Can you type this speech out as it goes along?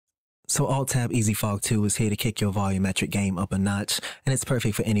So AltTab Easy Fog 2 is here to kick your volumetric game up a notch, and it's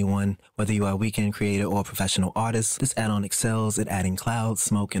perfect for anyone, whether you are a weekend creator or a professional artist. This add-on excels at adding clouds,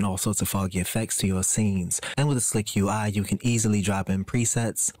 smoke, and all sorts of foggy effects to your scenes. And with a slick UI, you can easily drop in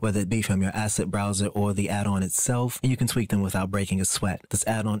presets, whether it be from your asset browser or the add-on itself, and you can tweak them without breaking a sweat. This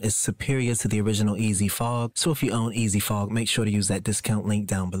add-on is superior to the original Easy Fog, so if you own Easy Fog, make sure to use that discount link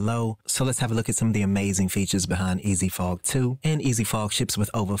down below. So let's have a look at some of the amazing features behind Easy Fog 2. And Easy Fog ships with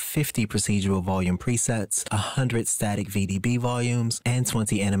over 50 procedural volume presets, 100 static VDB volumes, and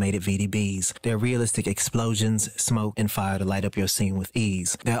 20 animated Vdbs. There are realistic explosions, smoke, and fire to light up your scene with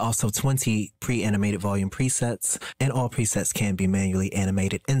ease. There are also 20 pre-animated volume presets, and all presets can be manually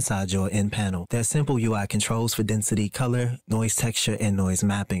animated inside your end panel. There are simple UI controls for density, color, noise texture, and noise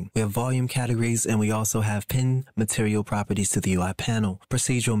mapping. We have volume categories, and we also have pin material properties to the UI panel,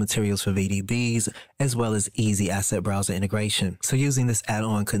 procedural materials for Vdbs, as well as easy asset browser integration. So using this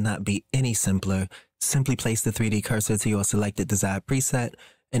add-on could not be any simpler. Simply place the 3D cursor to your selected desired preset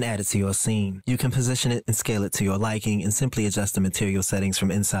and add it to your scene. You can position it and scale it to your liking and simply adjust the material settings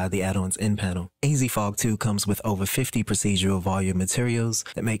from inside the add-on's end panel. Easy Fog 2 comes with over 50 procedural volume materials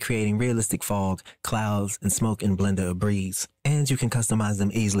that make creating realistic fog, clouds, and smoke in Blender a breeze. And you can customize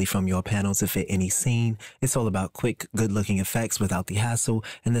them easily from your panel to fit any scene. It's all about quick, good-looking effects without the hassle,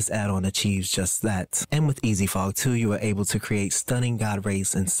 and this add-on achieves just that. And with Easy Fog 2, you are able to create stunning God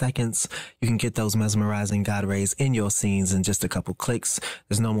rays in seconds. You can get those mesmerizing God rays in your scenes in just a couple clicks.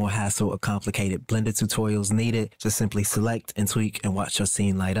 There's no more hassle or complicated Blender tutorials needed. Just simply select and tweak and watch your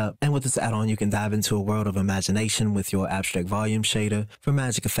scene light up. And with this add-on, you can dive into a world of imagination with your abstract volume shader. From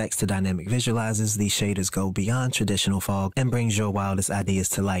magic effects to dynamic visualizers, these shaders go beyond traditional fog and brings your wildest ideas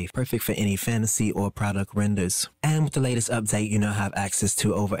to life, perfect for any fantasy or product renders. And with the latest update, you now have access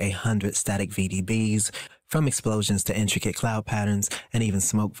to over 100 static VDBs, from explosions to intricate cloud patterns and even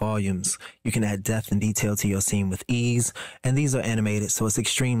smoke volumes. You can add depth and detail to your scene with ease, and these are animated, so it's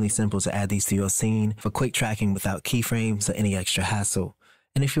extremely simple to add these to your scene for quick tracking without keyframes or any extra hassle.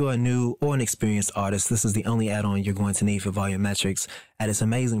 And if you are a new or an experienced artist, this is the only add-on you're going to need for volumetrics. At its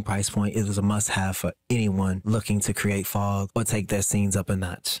amazing price point, it is a must-have for anyone looking to create fog or take their scenes up a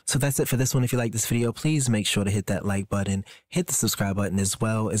notch. So that's it for this one. If you like this video, please make sure to hit that like button, hit the subscribe button as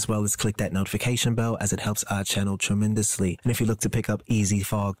well as click that notification bell, as it helps our channel tremendously. And if you look to pick up Easy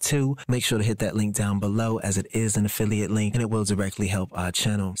Fog 2, make sure to hit that link down below, as it is an affiliate link and it will directly help our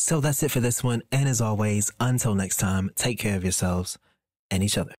channel. So that's it for this one. And as always, until next time, take care of yourselves and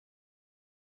each other.